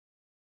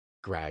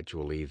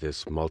Gradually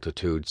this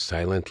multitude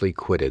silently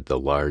quitted the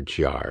large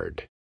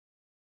yard.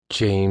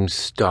 James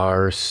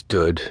Starr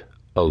stood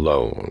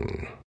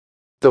alone.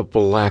 The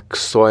black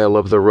soil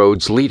of the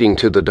roads leading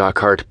to the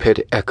Dockart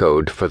pit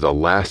echoed for the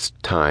last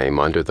time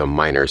under the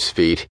miners'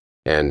 feet,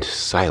 and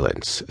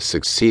silence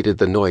succeeded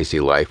the noisy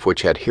life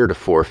which had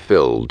heretofore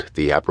filled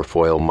the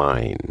Aberfoyle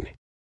mine.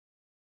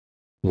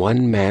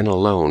 One man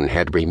alone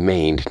had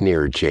remained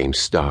near James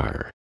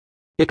Starr.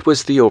 It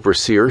was the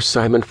overseer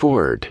Simon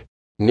Ford.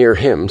 Near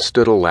him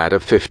stood a lad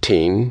of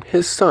 15,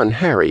 his son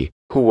Harry,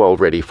 who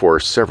already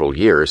for several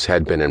years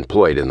had been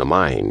employed in the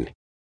mine.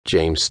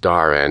 James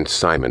Starr and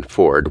Simon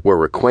Ford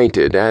were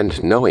acquainted,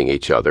 and knowing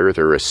each other,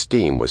 their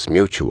esteem was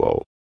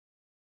mutual.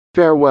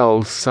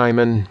 "Farewell,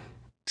 Simon,"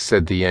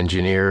 said the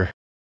engineer.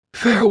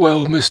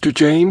 "Farewell, Mr.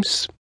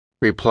 James,"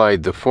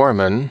 replied the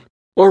foreman.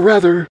 "or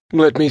rather,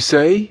 let me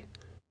say,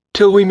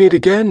 till we meet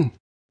again."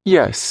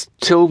 "Yes,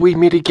 till we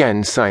meet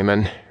again,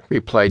 Simon,"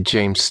 replied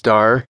James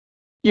Starr.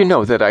 "You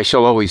know that I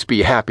shall always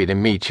be happy to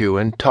meet you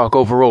and talk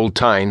over old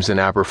times in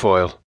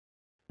Aberfoyle."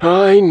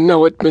 "I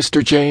know it,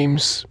 Mr.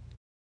 James."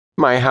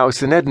 "My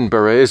house in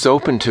Edinburgh is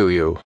open to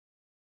you."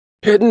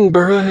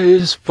 "Edinburgh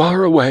is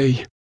far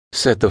away,"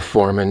 said the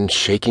foreman,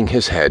 shaking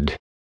his head.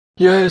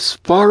 "Yes,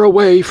 far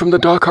away from the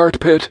Dockart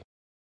pit."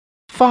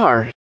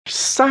 "Far,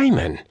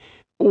 Simon?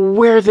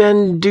 Where,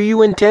 then, do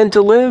you intend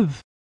to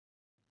live?"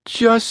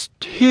 "Just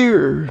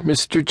here,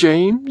 Mr.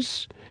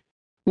 James.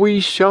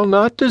 We shall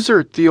not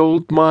desert the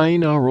old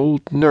mine, our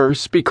old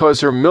nurse,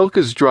 because her milk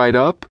is dried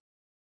up.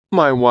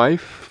 My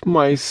wife,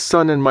 my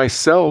son, and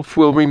myself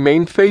will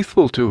remain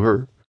faithful to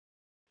her."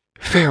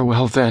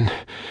 "Farewell, then,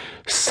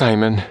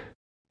 Simon,"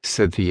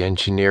 said the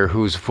engineer,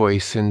 whose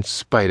voice, in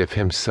spite of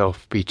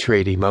himself,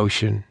 betrayed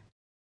emotion.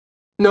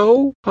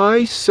 "No,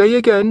 I say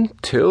again,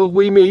 till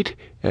we meet,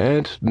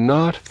 and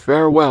not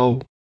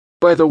farewell.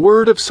 By the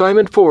word of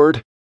Simon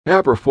Ford,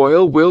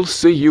 Aberfoyle will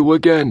see you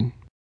again."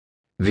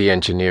 The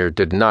engineer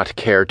did not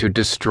care to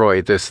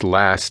destroy this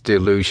last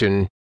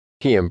illusion.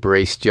 He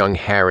embraced young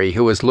Harry,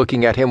 who was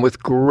looking at him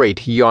with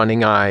great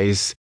yawning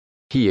eyes.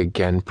 He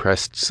again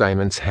pressed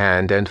Simon's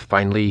hand and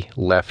finally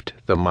left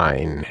the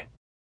mine.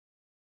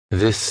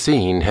 This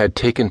scene had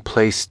taken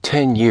place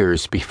 10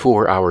 years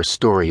before our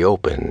story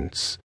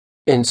opens.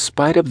 In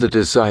spite of the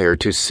desire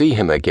to see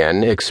him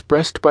again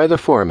expressed by the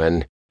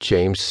foreman,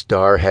 James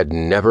Starr had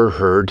never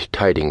heard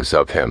tidings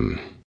of him.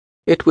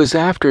 It was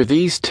after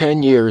these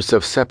 10 years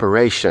of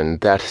separation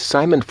that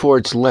Simon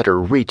Ford's letter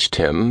reached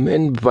him,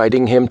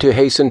 inviting him to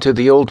hasten to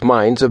the old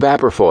mines of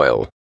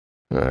Aberfoyle.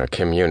 A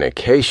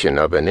communication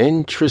of an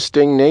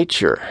interesting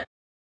nature.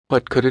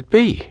 What could it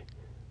be?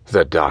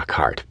 The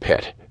Dockart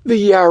pit, the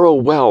Yarrow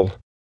well.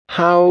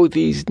 How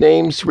these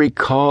names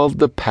recalled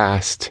the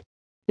past.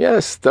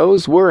 Yes,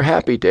 those were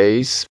happy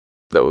days,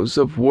 those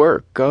of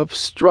work, of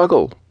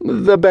struggle,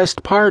 the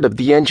best part of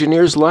the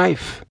engineer's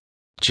life.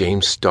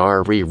 James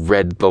Starr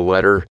reread the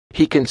letter.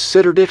 He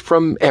considered it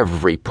from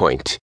every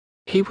point.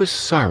 He was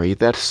sorry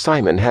that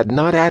Simon had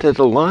not added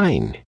a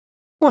line.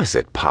 Was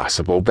it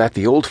possible that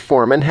the old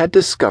foreman had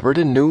discovered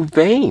a new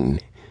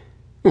vein?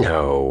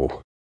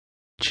 No.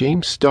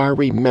 James Starr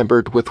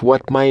remembered with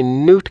what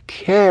minute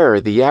care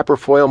the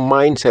Aberfoyle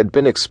mines had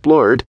been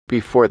explored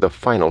before the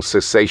final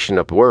cessation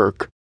of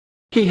work.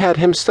 He had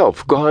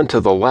himself gone to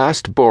the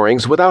last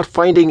borings without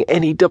finding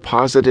any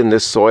deposit in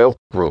this soil,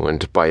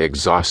 ruined by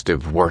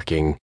exhaustive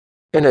working.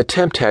 An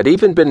attempt had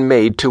even been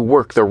made to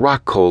work the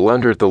rock coal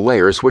under the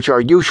layers which are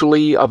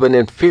usually of an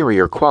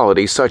inferior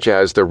quality, such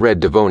as the red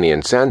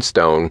Devonian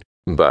sandstone,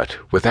 but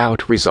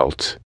without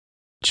result.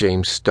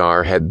 James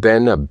Starr had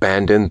then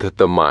abandoned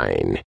the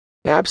mine,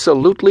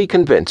 absolutely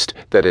convinced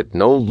that it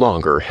no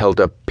longer held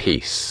a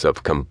piece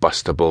of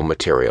combustible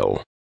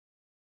material.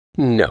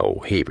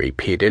 "No," he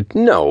repeated,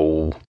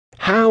 "no.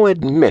 How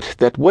admit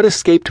that what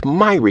escaped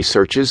my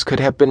researches could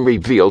have been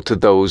revealed to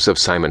those of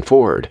Simon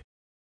Ford?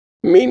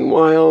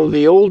 Meanwhile,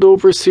 the old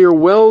overseer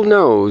well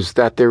knows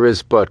that there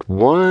is but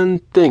one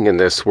thing in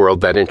this world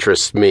that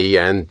interests me,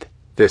 and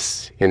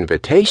this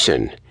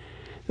invitation,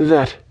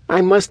 that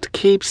I must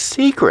keep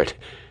secret,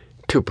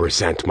 to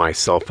present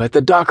myself at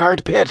the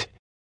Dockart pit."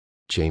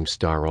 James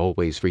Starr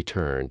always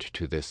returned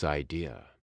to this idea.